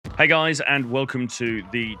Hey guys, and welcome to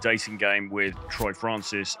the dating game with Troy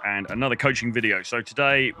Francis and another coaching video. So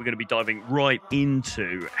today we're going to be diving right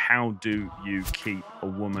into how do you keep a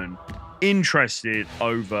woman interested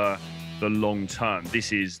over the long term.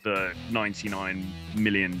 This is the $99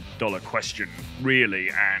 million question,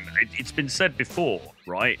 really, and it's been said before,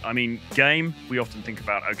 right? I mean, game, we often think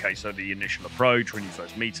about, okay, so the initial approach when you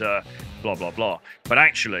first meet her, blah, blah, blah. But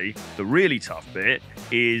actually, the really tough bit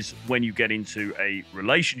is when you get into a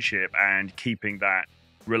relationship and keeping that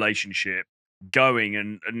relationship going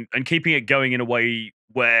and keeping it going in a way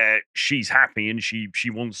where she's happy and she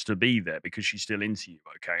wants to be there because she's still into you,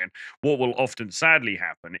 okay? And what will often sadly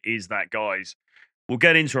happen is that guys will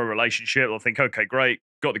get into a relationship, they'll think, okay, great,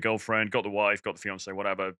 got the girlfriend, got the wife, got the fiance,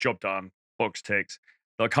 whatever, job done, box ticks.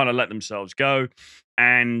 They'll kind of let themselves go,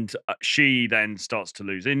 and she then starts to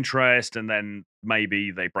lose interest, and then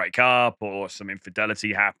maybe they break up or some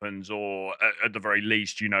infidelity happens, or at the very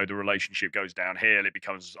least, you know, the relationship goes downhill, it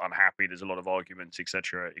becomes unhappy, there's a lot of arguments,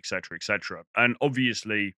 etc., etc., etc. And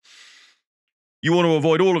obviously you want to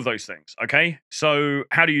avoid all of those things, okay? So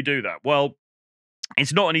how do you do that? Well,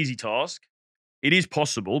 it's not an easy task. It is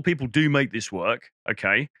possible. People do make this work,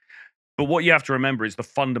 okay? But what you have to remember is the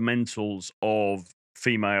fundamentals of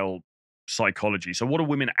female psychology. So what are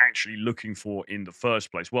women actually looking for in the first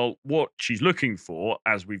place? Well, what she's looking for,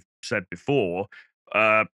 as we've said before,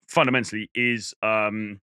 fundamentally is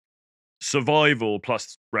survival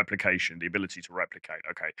plus replication, the ability to replicate.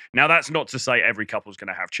 Okay. Now, that's not to say every couple's going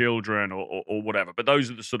to have children or whatever, but those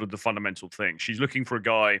are the sort of the fundamental things. She's looking for a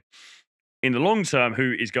guy in the long term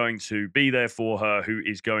who is going to be there for her, who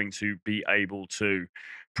is going to be able to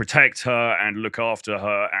protect her and look after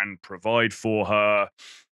her and provide for her.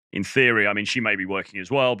 In theory, I mean, she may be working as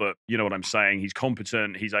well, but you know what I'm saying? He's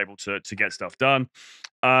competent, he's able to get stuff done.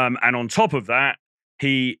 And on top of that,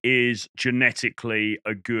 he is genetically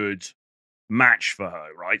a good match for her,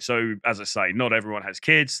 right? So, as I say, not everyone has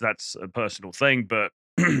kids. That's a personal thing. But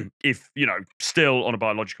if, you know, still on a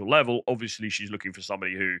biological level, obviously she's looking for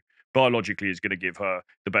somebody who biologically is going to give her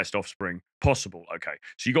the best offspring possible. Okay.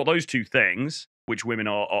 So you got those two things, which women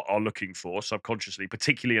are looking for subconsciously,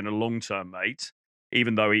 particularly in a long-term mate,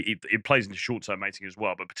 even though it plays into short-term mating as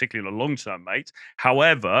well, but particularly in a long-term mate.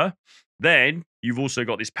 However, then you've also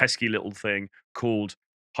got this pesky little thing called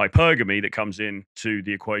hypergamy that comes into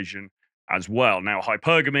the equation as well. Now,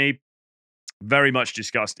 hypergamy, very much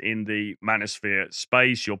discussed in the manosphere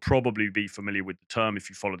space. You'll probably be familiar with the term if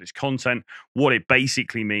you follow this content. What it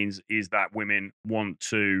basically means is that women want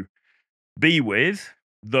to be with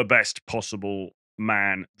the best possible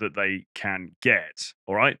man that they can get.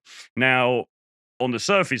 All right. Now, on the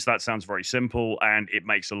surface, that sounds very simple and it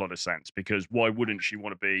makes a lot of sense because why wouldn't she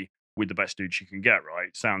want to be with the best dude she can get,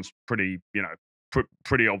 right? Sounds pretty, you know,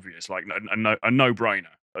 pretty obvious, like a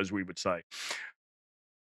no-brainer, as we would say.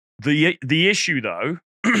 The issue, though,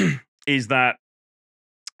 is that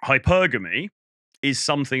hypergamy is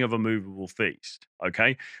something of a movable feast,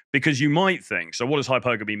 okay? Because you might think, so what does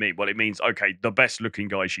hypergamy mean? Well, it means, okay, the best-looking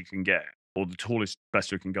guy she can get, or the tallest,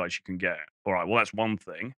 best-looking guy she can get. All right, well, that's one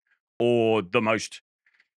thing. Or the most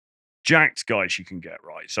jacked guy she can get,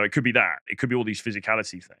 right? So it could be that. It could be all these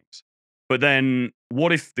physicality things. But then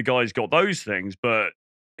what if the guy's got those things, but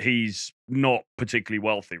he's not particularly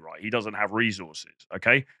wealthy, right? He doesn't have resources,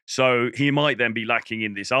 okay? So he might then be lacking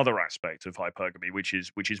in this other aspect of hypergamy, which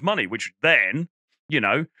is money, which then, you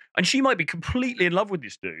know, and she might be completely in love with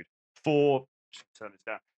this dude for, turn this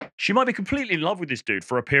down. She might be completely in love with this dude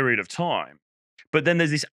for a period of time. But then there's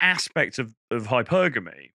this aspect of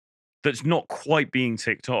hypergamy that's not quite being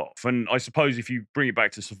ticked off. And I suppose if you bring it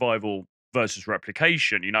back to survival versus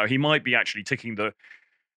replication, you know, he might be actually ticking the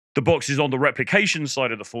boxes on the replication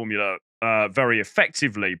side of the formula very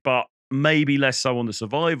effectively, but maybe less so on the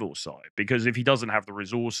survival side. Because if he doesn't have the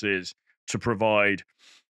resources to provide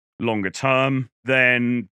longer term,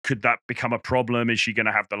 then could that become a problem? Is she going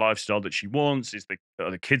to have the lifestyle that she wants?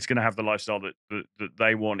 Are the kids going to have the lifestyle that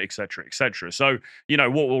they want, et cetera, et cetera? So, you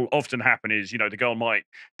know, what will often happen is, you know, the girl might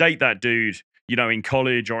date that dude, you know, in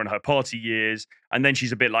college or in her party years, and then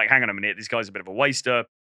she's a bit like, hang on a minute, this guy's a bit of a waster.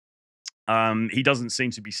 He doesn't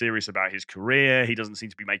seem to be serious about his career. He doesn't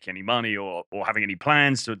seem to be making any money or having any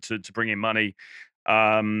plans to bring in money.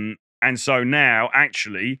 And so now,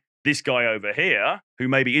 actually, this guy over here, who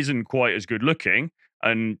maybe isn't quite as good looking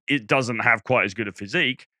and it doesn't have quite as good a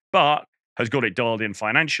physique, but has got it dialed in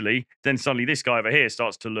financially, then suddenly this guy over here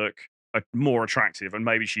starts to look more attractive, and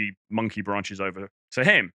maybe she monkey branches over to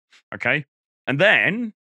him. Okay, and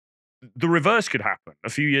then the reverse could happen a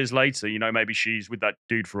few years later. You know, maybe she's with that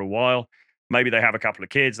dude for a while. Maybe they have a couple of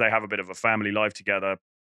kids. They have a bit of a family life together.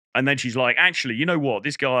 And then she's like, actually, you know what?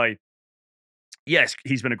 This guy, yes,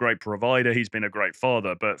 he's been a great provider, he's been a great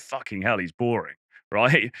father, but fucking hell, he's boring,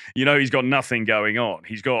 right? He's got nothing going on.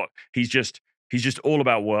 He's just all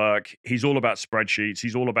about work. He's all about spreadsheets.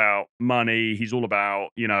 He's all about money. He's all about,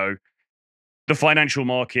 the financial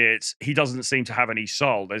markets. He doesn't seem to have any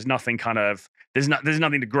soul. There's nothing there's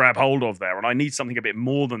nothing to grab hold of there. And I need something a bit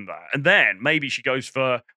more than that. And then maybe she goes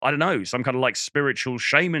for, I don't know, some kind of like spiritual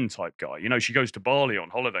shaman type guy. She goes to Bali on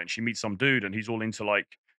holiday and she meets some dude and he's all into like,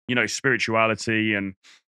 spirituality and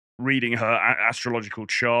reading her astrological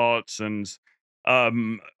charts and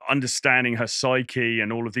understanding her psyche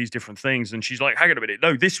and all of these different things. And she's like, hang on a minute.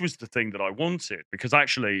 No, this was the thing that I wanted, because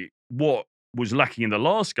actually what was lacking in the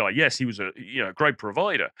last guy, yes, he was a great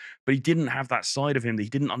provider, but he didn't have that side of him that he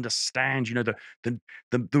didn't understand, the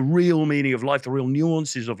real meaning of life, the real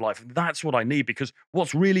nuances of life. That's what I need, because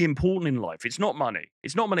what's really important in life, it's not money.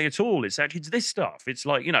 It's not money at all. It's this stuff. It's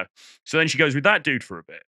like, so then she goes with that dude for a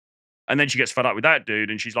bit. And then she gets fed up with that dude,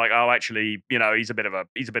 and she's like, "Oh, actually, he's a bit of a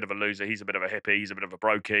loser. He's a bit of a hippie. He's a bit of a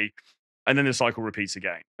brokey." And then the cycle repeats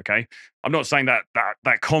again. Okay, I'm not saying that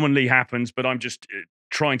commonly happens, but I'm just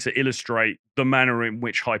trying to illustrate the manner in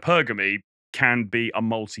which hypergamy can be a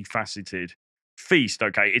multifaceted feast.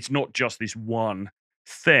 Okay, it's not just this one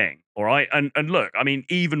thing. All right, and look, I mean,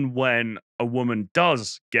 even when a woman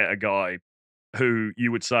does get a guy who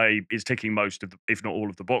you would say is ticking most of the, if not all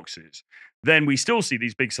of the boxes, then we still see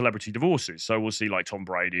these big celebrity divorces. So we'll see like Tom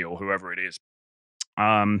Brady or whoever it is,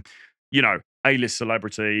 um, A-list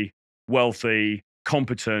celebrity, wealthy,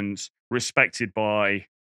 competent, respected by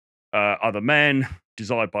other men,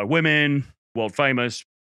 desired by women, world famous,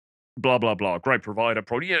 blah, blah, blah. Great provider,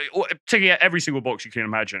 probably ticking out every single box you can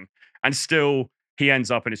imagine. And still he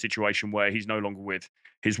ends up in a situation where he's no longer with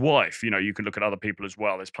his wife. You can look at other people as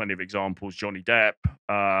well. There's plenty of examples: Johnny Depp,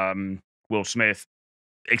 Will Smith,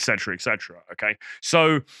 etc., etc. Okay,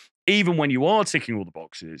 so even when you are ticking all the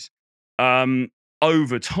boxes,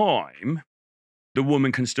 over time, the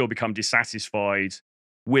woman can still become dissatisfied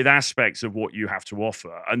with aspects of what you have to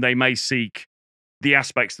offer, and they may seek the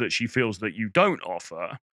aspects that she feels that you don't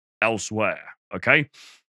offer elsewhere. Okay,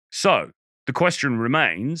 so the question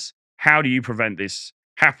remains: how do you prevent this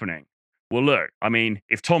happening? Well, look, I mean,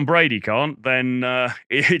 if Tom Brady can't, then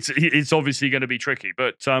it's obviously going to be tricky.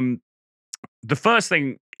 But the first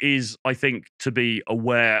thing is, I think, to be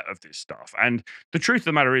aware of this stuff. And the truth of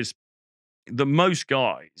the matter is that most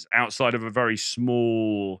guys, outside of a very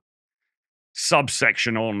small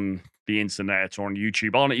subsection on the internet or on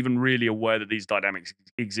YouTube, aren't even really aware that these dynamics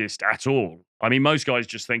exist at all. I mean, most guys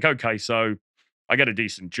just think, okay, so I get a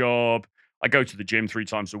decent job, I go to the gym 3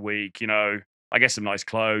 times a week, I get some nice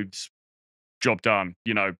clothes, job done.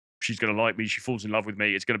 She's going to like me, she falls in love with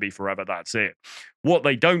me, it's going to be forever, that's it. What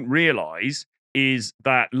they don't realize is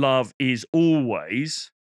that love is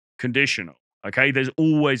always conditional. Okay, there's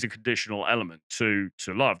always a conditional element to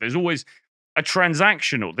love. There's always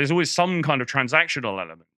there's always some kind of transactional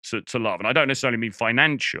element to love. And I don't necessarily mean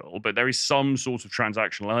financial, but there is some sort of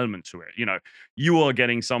transactional element to it. You are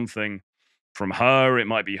getting something from her. It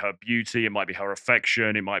might be her beauty, it might be her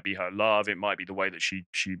affection, it might be her love, it might be the way that she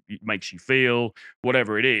makes you feel,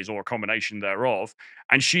 whatever it is, or a combination thereof.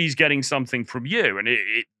 And she's getting something from you. And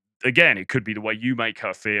again, it could be the way you make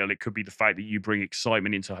her feel. It could be the fact that you bring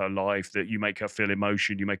excitement into her life, that you make her feel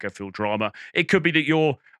emotion, you make her feel drama. It could be that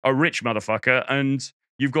you're a rich motherfucker and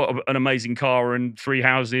you've got an amazing car and 3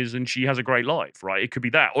 houses and she has a great life, right? It could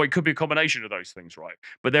be that, or it could be a combination of those things, right?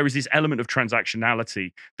 But there is this element of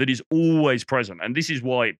transactionality that is always present. And this is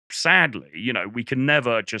why, sadly, we can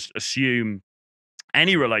never just assume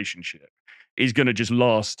any relationship is going to just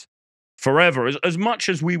last forever, as much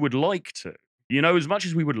as we would like to. As much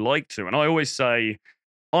as we would like to. And I always say,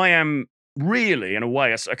 I am really, in a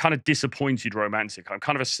way, a kind of disappointed romantic. I'm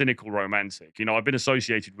kind of a cynical romantic. I've been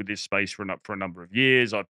associated with this space for a number of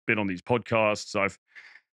years. I've been on these podcasts. I've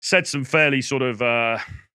said some fairly sort of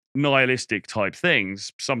nihilistic type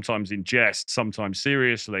things, sometimes in jest, sometimes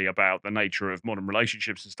seriously, about the nature of modern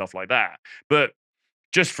relationships and stuff like that. But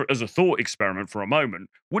just as a thought experiment for a moment,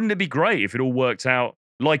 wouldn't it be great if it all worked out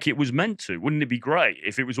like it was meant to? Wouldn't it be great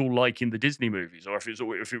if it was all like in the Disney movies, or if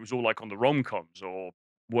it was all like on the rom-coms or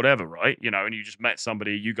whatever, right? And you just met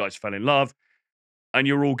somebody, you guys fell in love, and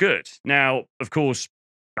you're all good. Now, of course,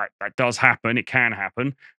 that does happen. It can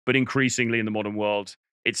happen, but increasingly in the modern world,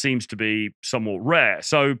 it seems to be somewhat rare.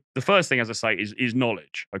 So the first thing, as I say, is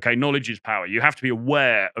knowledge. Okay, knowledge is power. You have to be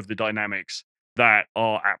aware of the dynamics that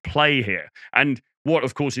are at play here. And what,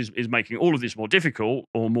 of course, is making all of this more difficult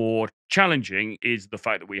or more challenging is the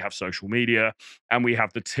fact that we have social media and we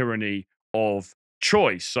have the tyranny of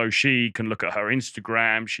choice. So she can look at her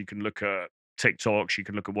Instagram, she can look at TikTok, she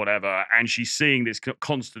can look at whatever, and she's seeing this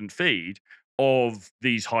constant feed of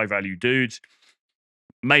these high value dudes.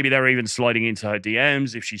 Maybe they're even sliding into her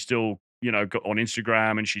DMs if she's still, got on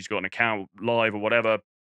Instagram and she's got an account live or whatever.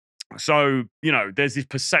 So, there's this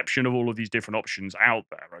perception of all of these different options out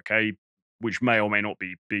there, okay, which may or may not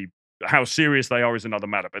be how serious they are is another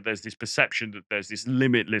matter, but there's this perception that there's this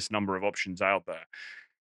limitless number of options out there.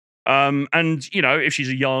 And if she's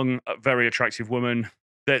a young, very attractive woman,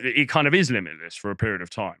 that it kind of is limitless for a period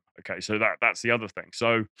of time. Okay, so that's the other thing.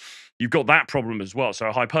 So you've got that problem as well.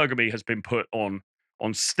 So hypergamy has been put on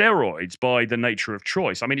steroids by the nature of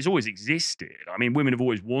choice. I mean, it's always existed. I mean, women have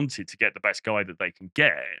always wanted to get the best guy that they can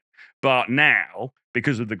get, but now,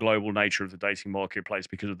 because of the global nature of the dating marketplace,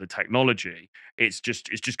 because of the technology, it's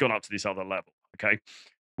just gone up to this other level. Okay,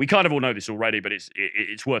 we kind of all know this already, but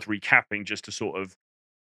it's worth recapping just to sort of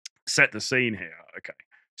set the scene here. Okay.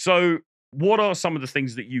 So, what are some of the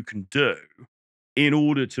things that you can do in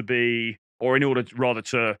order to be, or in order to, rather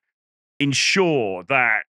to ensure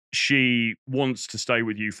that she wants to stay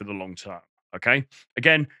with you for the long term? Okay.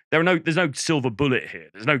 Again, there's no silver bullet here.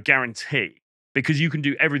 There's no guarantee because you can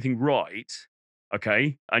do everything right.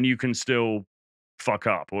 Okay. And you can still fuck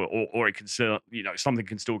up or it can still, something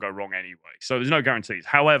can still go wrong anyway. So there's no guarantees.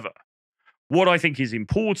 However, what I think is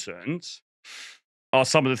important are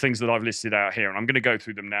some of the things that I've listed out here, and I'm going to go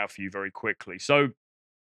through them now for you very quickly. So,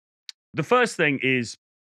 the first thing is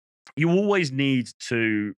you always need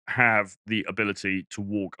to have the ability to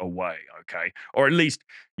walk away, okay? Or at least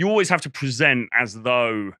you always have to present as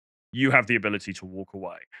though you have the ability to walk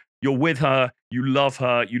away. You're with her, you love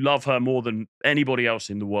her more than anybody else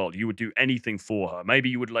in the world. You would do anything for her. Maybe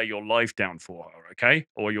you would lay your life down for her, okay?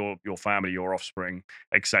 Or your family, your offspring,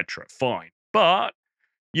 etc. Fine. But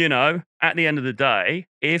at the end of the day,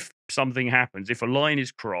 if something happens, if a line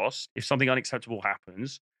is crossed, if something unacceptable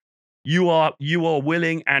happens, you are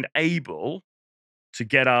willing and able to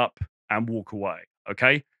get up and walk away.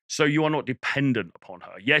 Okay. So you are not dependent upon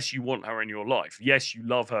her. Yes, you want her in your life. Yes, you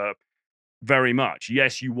love her very much.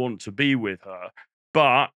 Yes, you want to be with her.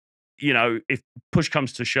 But, if push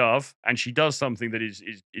comes to shove and she does something that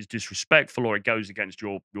is disrespectful or it goes against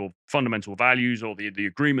your fundamental values or the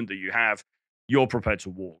agreement that you have, you're prepared to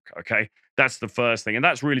walk. Okay. That's the first thing. And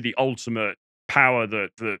that's really the ultimate power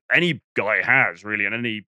that any guy has, really,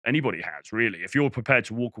 and anybody has, really. If you're prepared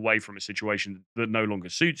to walk away from a situation that no longer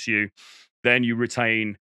suits you, then you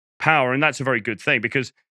retain power. And that's a very good thing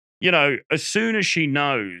because as soon as she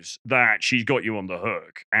knows that she's got you on the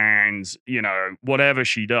hook and, whatever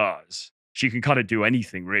she does, she can kind of do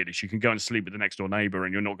anything really. She can go and sleep with the next door neighbor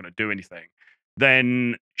and you're not going to do anything.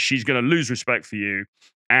 Then she's going to lose respect for you.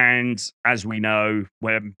 And as we know,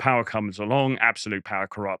 when power comes along, absolute power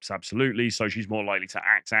corrupts absolutely. So she's more likely to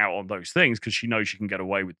act out on those things because she knows she can get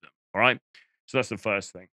away with them. All right. So that's the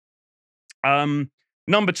first thing.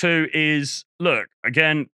 Number two is look,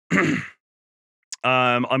 again,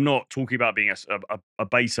 I'm not talking about being a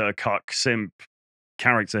beta cuck simp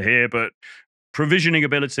character here, but provisioning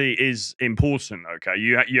ability is important. Okay,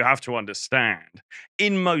 you have to understand.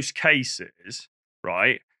 In most cases,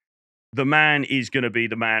 right, the man is going to be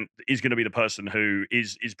the person who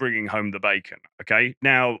is bringing home the bacon. Okay,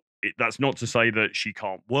 now that's not to say that she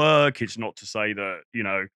can't work. It's not to say that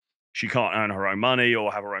she can't earn her own money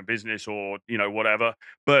or have her own business or whatever.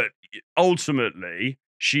 But ultimately,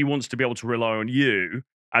 she wants to be able to rely on you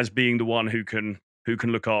as being the one who can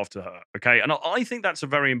look after her. Okay, and I think that's a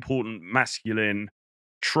very important masculine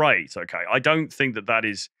trait. Okay, I don't think that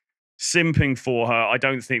is simping for her. I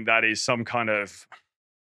don't think that is some kind of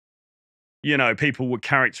people would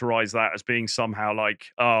characterize that as being somehow like,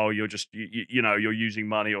 oh, you're just, you're using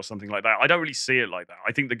money or something like that. I don't really see it like that.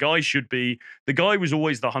 I think the guy was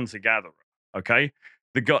always the hunter gatherer. Okay.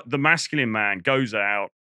 The masculine man goes out,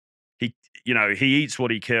 he eats what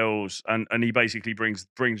he kills and he basically brings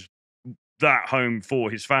that home for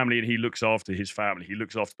his family and he looks after his family. He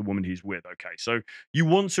looks after the woman he's with. Okay. So you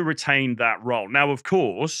want to retain that role. Now, of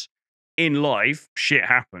course, in life, shit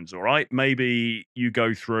happens, all right? Maybe you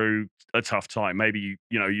go through a tough time. Maybe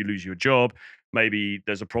you lose your job. Maybe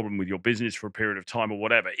there's a problem with your business for a period of time or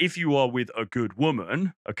whatever. If you are with a good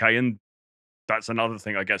woman, okay, and that's another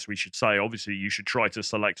thing I guess we should say. Obviously, you should try to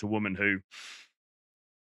select a woman who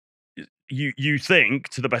you think,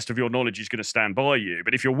 to the best of your knowledge, is going to stand by you.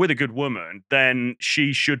 But if you're with a good woman, then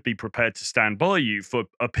she should be prepared to stand by you for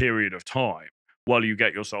a period of time while you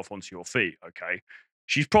get yourself onto your feet, okay?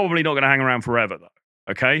 She's probably not going to hang around forever,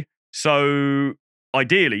 though, okay? So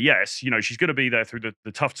ideally, yes, she's going to be there through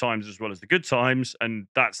the tough times as well as the good times, and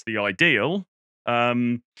that's the ideal.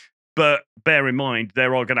 But bear in mind,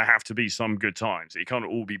 there are going to have to be some good times. It can't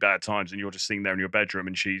all be bad times, and you're just sitting there in your bedroom,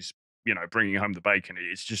 and she's, bringing home the bacon.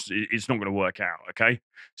 It's just, it's not going to work out. Okay,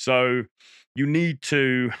 so you need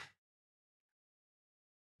to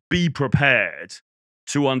be prepared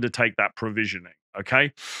to undertake that provisioning.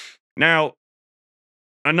 Okay, now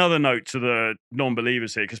another note to the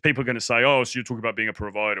non-believers here, because people are going to say, "Oh, so you're talking about being a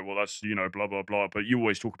provider? Well, that's blah blah blah." But you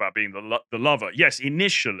always talk about being the lover. Yes,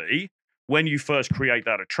 initially, when you first create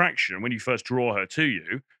that attraction, when you first draw her to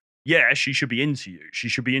you, yeah, she should be into you. She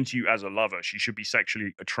should be into you as a lover. She should be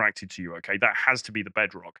sexually attracted to you. Okay, that has to be the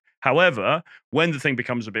bedrock. However, when the thing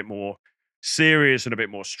becomes a bit more serious and a bit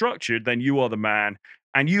more structured, then you are the man,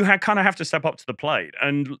 and you kind of have to step up to the plate.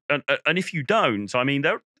 And if you don't, I mean,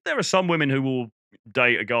 there are some women who will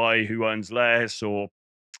date a guy who earns less, or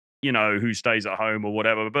who stays at home or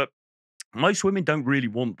whatever, but most women don't really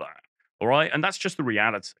want that. All right, and that's just the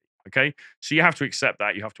reality. Okay, so you have to accept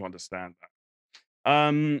that. You have to understand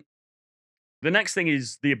that. The next thing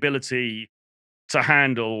is the ability to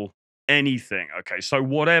handle anything. Okay, so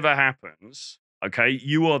whatever happens, okay,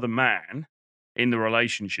 you are the man in the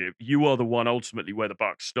relationship. You are the one ultimately where the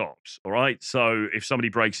buck stops. All right, so if somebody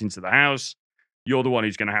breaks into the house, you're the one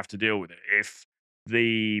who's going to have to deal with it. If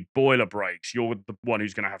the boiler breaks, you're the one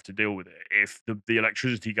who's going to have to deal with it. If the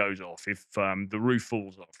electricity goes off, if the roof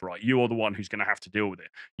falls off, right, you are the one who's going to have to deal with it.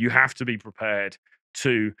 You have to be prepared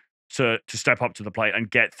to step up to the plate and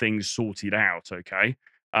get things sorted out. Okay,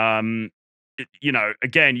 um,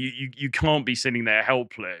 again, you can't be sitting there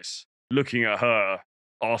helpless, looking at her,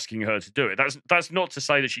 asking her to do it. That's not to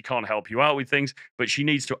say that she can't help you out with things, but she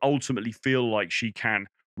needs to ultimately feel like she can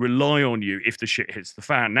rely on you if the shit hits the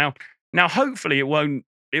fan. Now, hopefully, it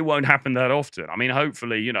won't happen that often. I mean,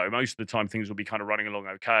 hopefully, most of the time things will be kind of running along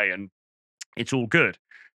okay, and it's all good.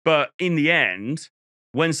 But in the end,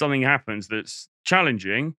 when something happens that's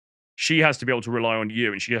challenging, she has to be able to rely on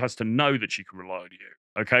you, and she has to know that she can rely on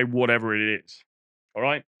you. Okay, whatever it is. All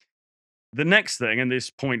right. The next thing, and this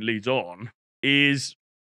point leads on, is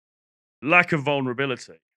lack of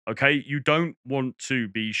vulnerability. Okay, you don't want to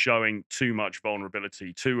be showing too much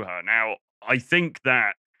vulnerability to her. Now, I think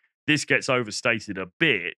that this gets overstated a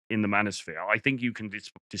bit in the manosphere. I think you can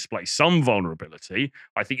display some vulnerability.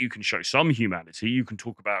 I think you can show some humanity. You can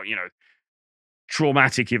talk about,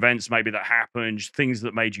 traumatic events maybe that happened, things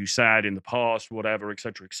that made you sad in the past, whatever,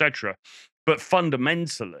 etc., etc. But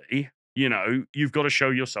fundamentally, you've got to show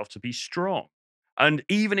yourself to be strong. And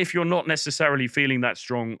even if you're not necessarily feeling that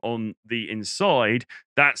strong on the inside,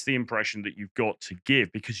 that's the impression that you've got to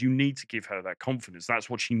give, because you need to give her that confidence. That's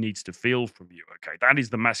what she needs to feel from you. Okay. That is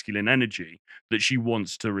the masculine energy that she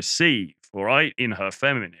wants to receive. All right. In her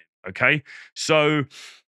feminine. Okay. So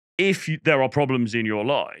if there are problems in your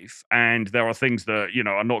life, and there are things that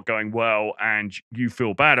are not going well and you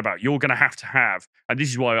feel bad about, you're going to have, and this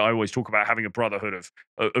is why I always talk about having a brotherhood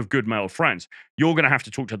of good male friends. You're going to have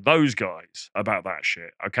to talk to those guys about that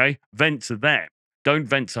shit. Okay, vent to them, don't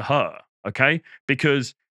vent to her. Okay,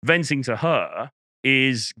 because venting to her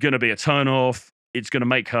is going to be a turn off. It's going to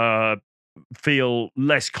make her feel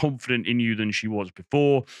less confident in you than she was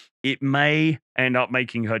before. It may end up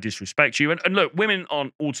making her disrespect you. And look, women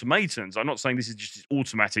aren't automatons. I'm not saying this is just an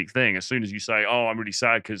automatic thing. As soon as you say, "Oh, I'm really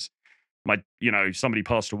sad because somebody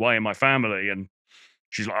passed away in my family," and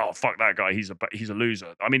she's like, "Oh, fuck that guy. He's a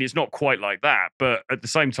loser." I mean, it's not quite like that, but at the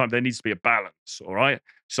same time, there needs to be a balance. All right.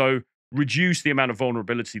 So reduce the amount of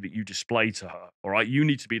vulnerability that you display to her. All right. You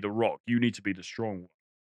need to be the rock. You need to be the strong one.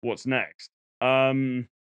 What's next?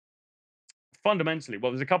 Fundamentally,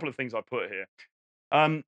 well, there's a couple of things I put here.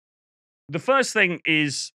 The first thing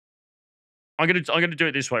is, I'm gonna do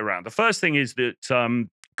it this way around. The first thing is that,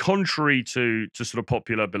 contrary to sort of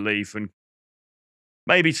popular belief, and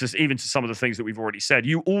maybe even to some of the things that we've already said,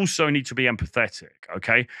 you also need to be empathetic.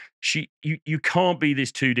 Okay, you can't be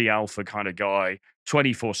this 2D alpha kind of guy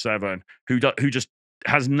 24/7 who just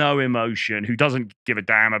has no emotion, who doesn't give a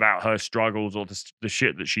damn about her struggles or the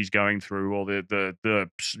shit that she's going through, or the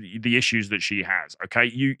issues that she has. Okay,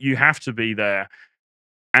 you have to be there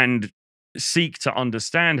and seek to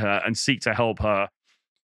understand her and seek to help her,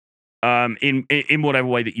 in whatever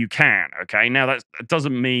way that you can. Okay, now that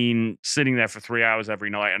doesn't mean sitting there for 3 hours every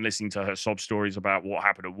night and listening to her sob stories about what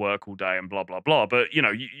happened at work all day and blah blah blah. But you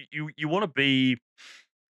want to be.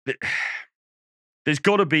 There's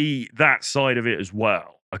got to be that side of it as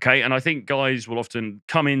well. Okay, and I think guys will often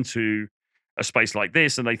come into a space like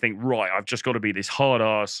this and they think, right, I've just got to be this hard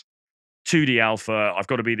ass 2D alpha. I've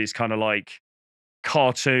got to be this kind of like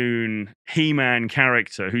cartoon He-Man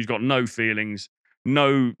character who's got no feelings,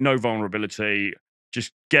 no vulnerability,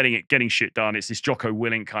 just getting shit done. It's this Jocko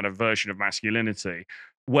Willink kind of version of masculinity.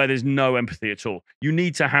 where there's no empathy at all. You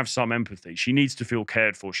need to have some empathy. She needs to feel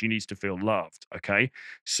cared for. She needs to feel loved. Okay.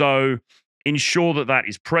 So ensure that that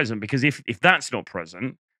is present, because if that's not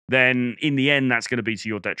present, then in the end, that's going to be to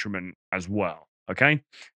your detriment as well. Okay.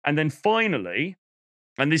 And then finally,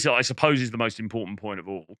 and this I suppose is the most important point of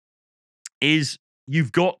all, is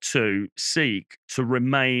you've got to seek to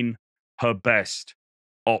remain her best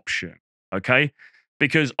option. Okay.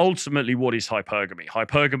 Because ultimately, what is hypergamy?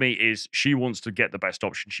 Hypergamy is she wants to get the best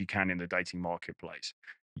option she can in the dating marketplace.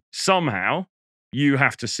 Somehow, you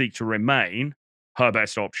have to seek to remain her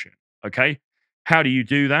best option. Okay. How do you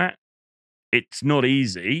do that? It's not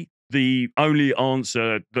easy. The only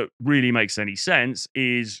answer that really makes any sense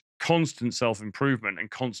is constant self improvement and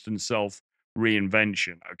constant self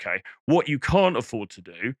reinvention. Okay. What you can't afford to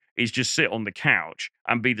do is just sit on the couch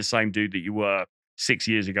and be the same dude that you were 6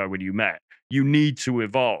 years ago when you met. You need to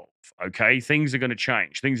evolve. Okay. Things are going to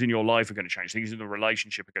change. Things in your life are going to change. Things in the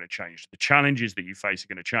relationship are going to change. The challenges that you face are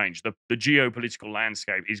going to change. The geopolitical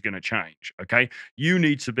landscape is going to change. Okay. You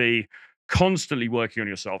need to be constantly working on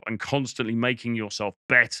yourself and constantly making yourself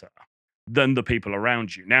better than the people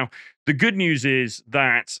around you. Now, the good news is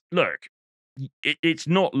that, look, it's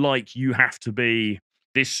not like you have to be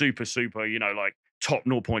this super, like top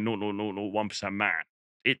 0.0001% man.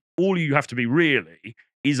 All you have to be really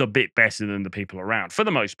is a bit better than the people around for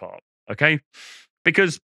the most part. Okay.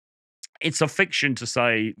 Because it's a fiction to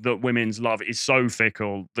say that women's love is so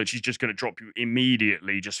fickle that she's just going to drop you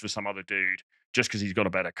immediately just for some other dude, just because he's got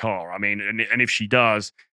a better car. I mean, and if she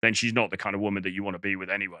does, then she's not the kind of woman that you want to be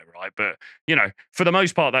with anyway, right? But for the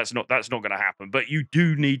most part, that's not going to happen. But you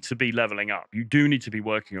do need to be leveling up. You do need to be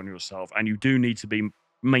working on yourself, and you do need to be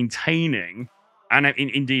maintaining and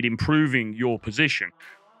indeed improving your position.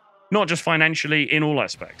 Not just financially, in all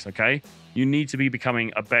aspects, okay? You need to be becoming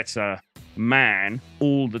a better man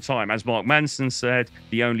all the time. As Mark Manson said,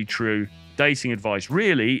 the only true dating advice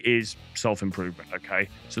really is self-improvement, okay?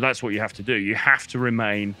 So that's what you have to do. You have to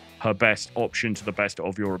remain her best option to the best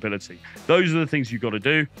of your ability. Those are the things you've got to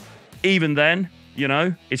do. Even then,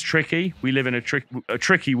 it's tricky. We live in a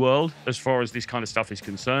tricky world as far as this kind of stuff is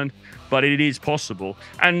concerned, but it is possible.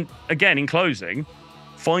 And again, in closing,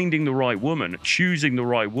 finding the right woman, choosing the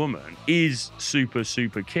right woman is super,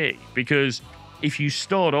 super key. Because if you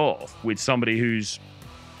start off with somebody who's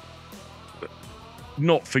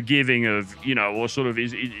not forgiving of, or sort of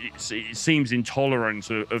it seems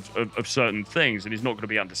intolerant of certain things, and is not going to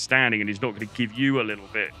be understanding, and is not going to give you a little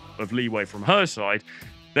bit of leeway from her side,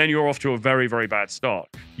 then you're off to a very, very bad start.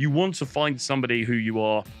 You want to find somebody who you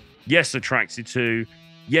are, yes, attracted to,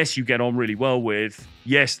 yes, you get on really well with,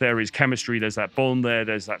 yes, there is chemistry, there's that bond there,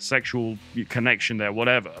 there's that sexual connection there,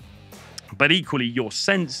 whatever. But equally, your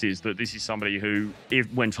sense is that this is somebody who,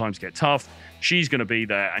 when times get tough, she's going to be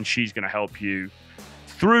there and she's going to help you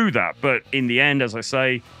through that. But in the end, as I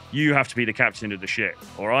say, you have to be the captain of the ship,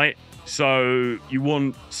 all right? So you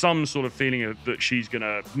want some sort of feeling that she's going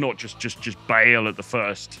to not just bail at the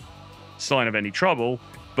first sign of any trouble,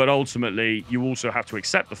 but ultimately you also have to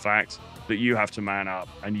accept the fact that you have to man up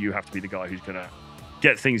and you have to be the guy who's going to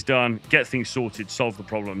get things done, get things sorted, solve the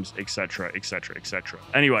problems, etc., etc., etc.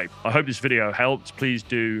 Anyway, I hope this video helped. Please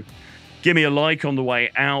do give me a like on the way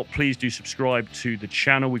out. Please do subscribe to the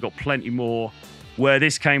channel. We've got plenty more where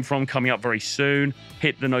this came from coming up very soon.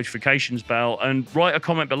 Hit the notifications bell and write a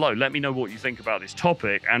comment below. Let me know what you think about this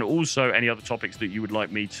topic, and also any other topics that you would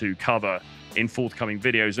like me to cover in forthcoming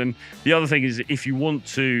videos. And the other thing is, if you want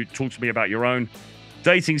to talk to me about your own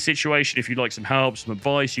dating situation, if you'd like some help, some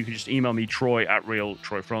advice, you can just email me,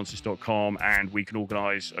 troy@realtroyfrancis.com, and we can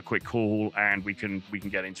organize a quick call and we can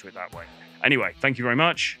get into it that way. Anyway, thank you very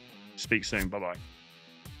much. Speak soon. Bye-bye.